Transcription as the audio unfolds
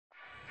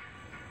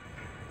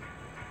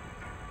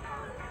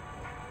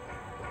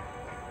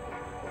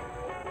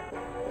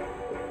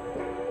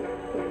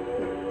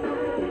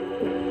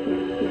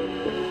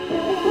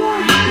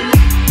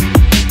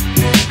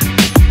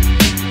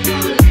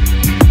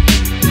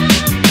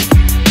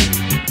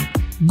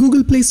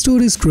Play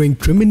Store is growing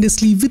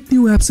tremendously with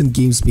new apps and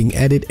games being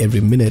added every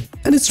minute,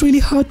 and it's really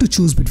hard to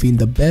choose between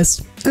the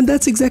best, and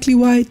that's exactly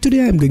why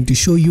today I'm going to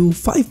show you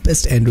 5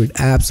 best Android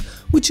apps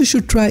which you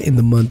should try in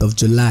the month of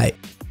July.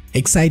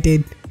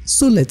 Excited?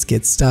 So let's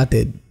get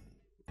started.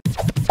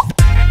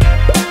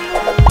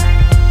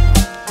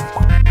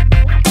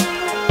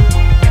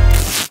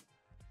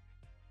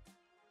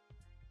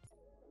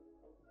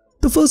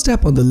 The first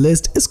app on the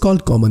list is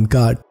called Common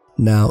Cart.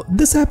 Now,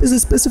 this app is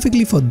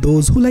specifically for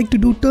those who like to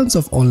do tons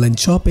of online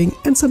shopping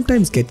and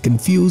sometimes get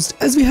confused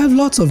as we have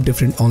lots of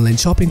different online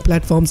shopping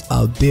platforms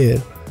out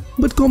there.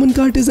 But Common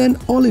Cart is an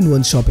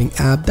all-in-one shopping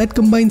app that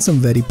combines some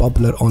very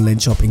popular online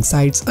shopping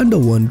sites under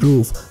one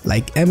roof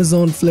like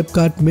Amazon,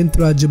 Flipkart,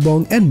 Myntra,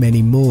 Shabam and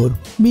many more.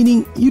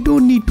 Meaning you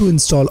don't need to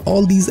install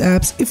all these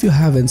apps if you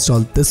have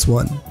installed this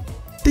one.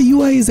 The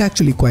UI is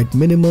actually quite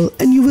minimal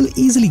and you will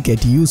easily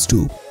get used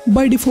to.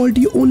 By default,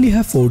 you only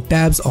have 4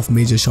 tabs of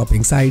major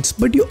shopping sites,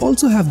 but you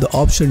also have the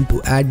option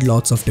to add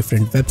lots of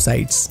different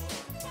websites.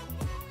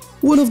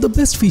 One of the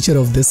best features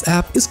of this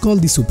app is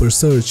called the Super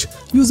Search,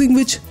 using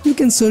which you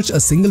can search a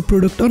single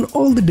product on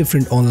all the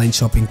different online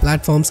shopping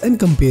platforms and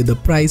compare the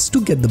price to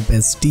get the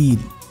best deal.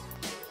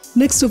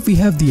 Next up we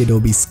have the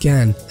Adobe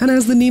Scan, and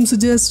as the name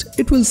suggests,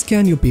 it will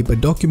scan your paper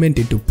document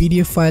into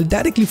PDF file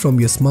directly from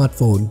your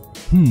smartphone.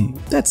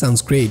 That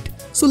sounds great.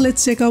 So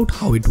let's check out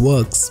how it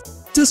works.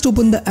 Just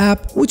open the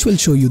app, which will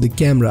show you the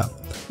camera.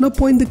 Now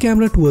point the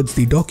camera towards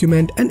the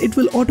document and it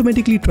will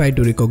automatically try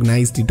to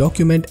recognize the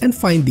document and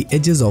find the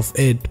edges of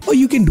it, or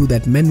you can do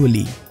that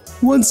manually.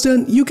 Once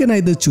done, you can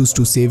either choose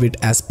to save it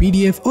as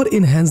PDF or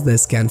enhance the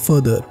scan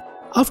further.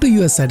 After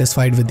you are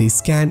satisfied with the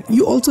scan,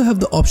 you also have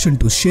the option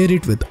to share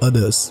it with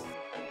others.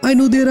 I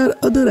know there are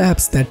other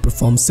apps that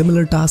perform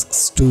similar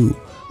tasks too,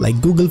 like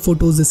Google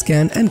Photos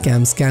Scan and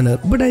Cam Scanner,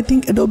 but I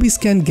think Adobe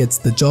Scan gets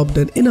the job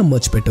done in a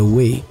much better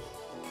way.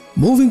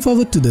 Moving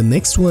forward to the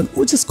next one,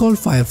 which is called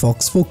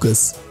Firefox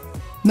Focus.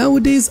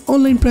 Nowadays,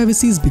 online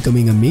privacy is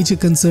becoming a major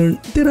concern.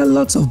 There are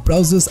lots of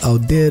browsers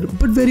out there,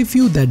 but very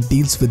few that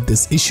deals with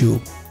this issue.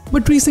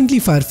 But recently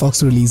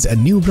Firefox released a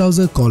new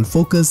browser called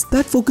Focus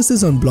that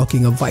focuses on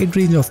blocking a wide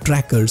range of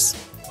trackers.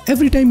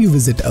 Every time you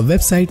visit a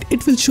website,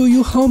 it will show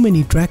you how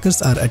many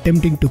trackers are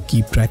attempting to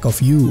keep track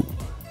of you.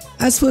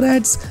 As for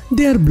ads,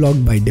 they are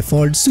blocked by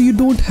default, so you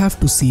don't have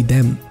to see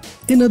them.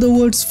 In other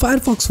words,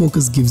 Firefox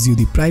Focus gives you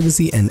the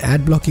privacy and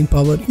ad blocking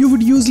power you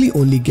would usually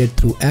only get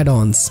through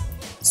add-ons.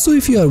 So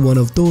if you are one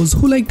of those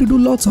who like to do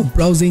lots of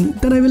browsing,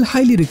 then I will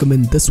highly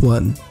recommend this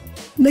one.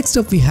 Next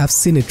up we have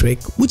Sena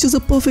Trick, which is a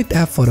perfect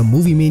app for a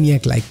movie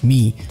maniac like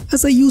me,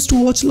 as I used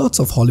to watch lots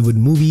of Hollywood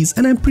movies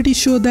and I'm pretty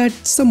sure that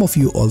some of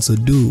you also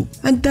do.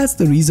 And that's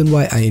the reason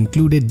why I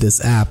included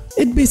this app.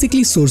 It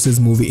basically sources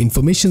movie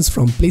information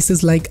from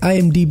places like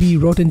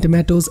IMDb, Rotten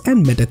Tomatoes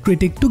and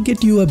Metacritic to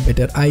get you a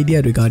better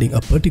idea regarding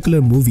a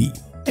particular movie.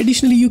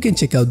 Additionally, you can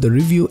check out the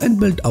review and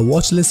build a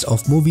watch list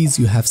of movies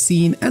you have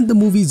seen and the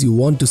movies you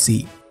want to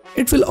see.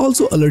 It will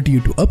also alert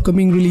you to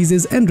upcoming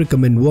releases and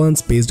recommend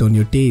ones based on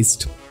your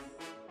taste.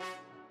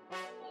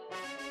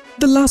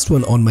 The last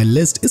one on my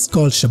list is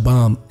called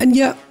Shabam, and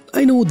yeah,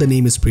 I know the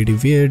name is pretty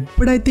weird,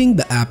 but I think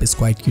the app is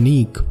quite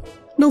unique.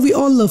 Now we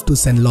all love to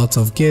send lots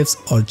of gifts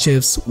or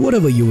GIFs,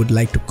 whatever you would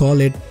like to call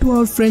it, to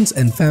our friends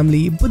and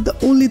family, but the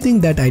only thing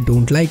that I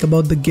don't like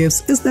about the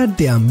gifts is that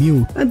they are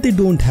mute and they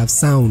don't have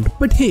sound.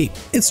 But hey,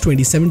 it's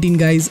 2017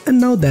 guys, and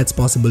now that's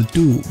possible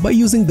too by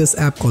using this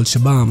app called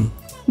Shabam.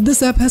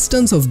 This app has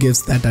tons of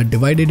GIFs that are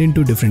divided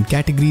into different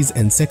categories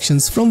and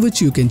sections from which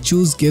you can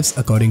choose GIFs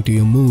according to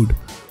your mood.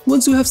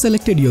 Once you have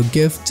selected your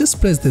GIF, just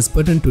press this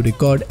button to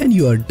record and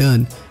you are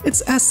done.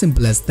 It's as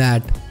simple as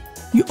that.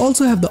 You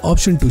also have the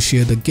option to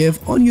share the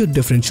GIF on your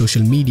different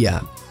social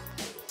media.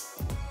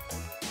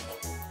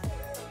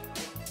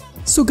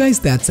 So guys,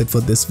 that's it for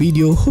this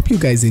video. Hope you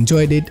guys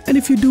enjoyed it, and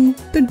if you do,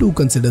 then do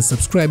consider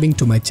subscribing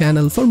to my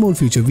channel for more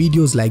future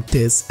videos like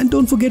this, and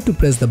don't forget to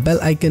press the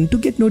bell icon to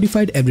get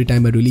notified every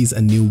time I release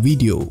a new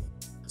video.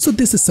 So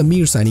this is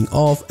Samir signing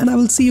off, and I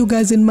will see you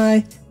guys in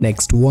my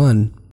next one.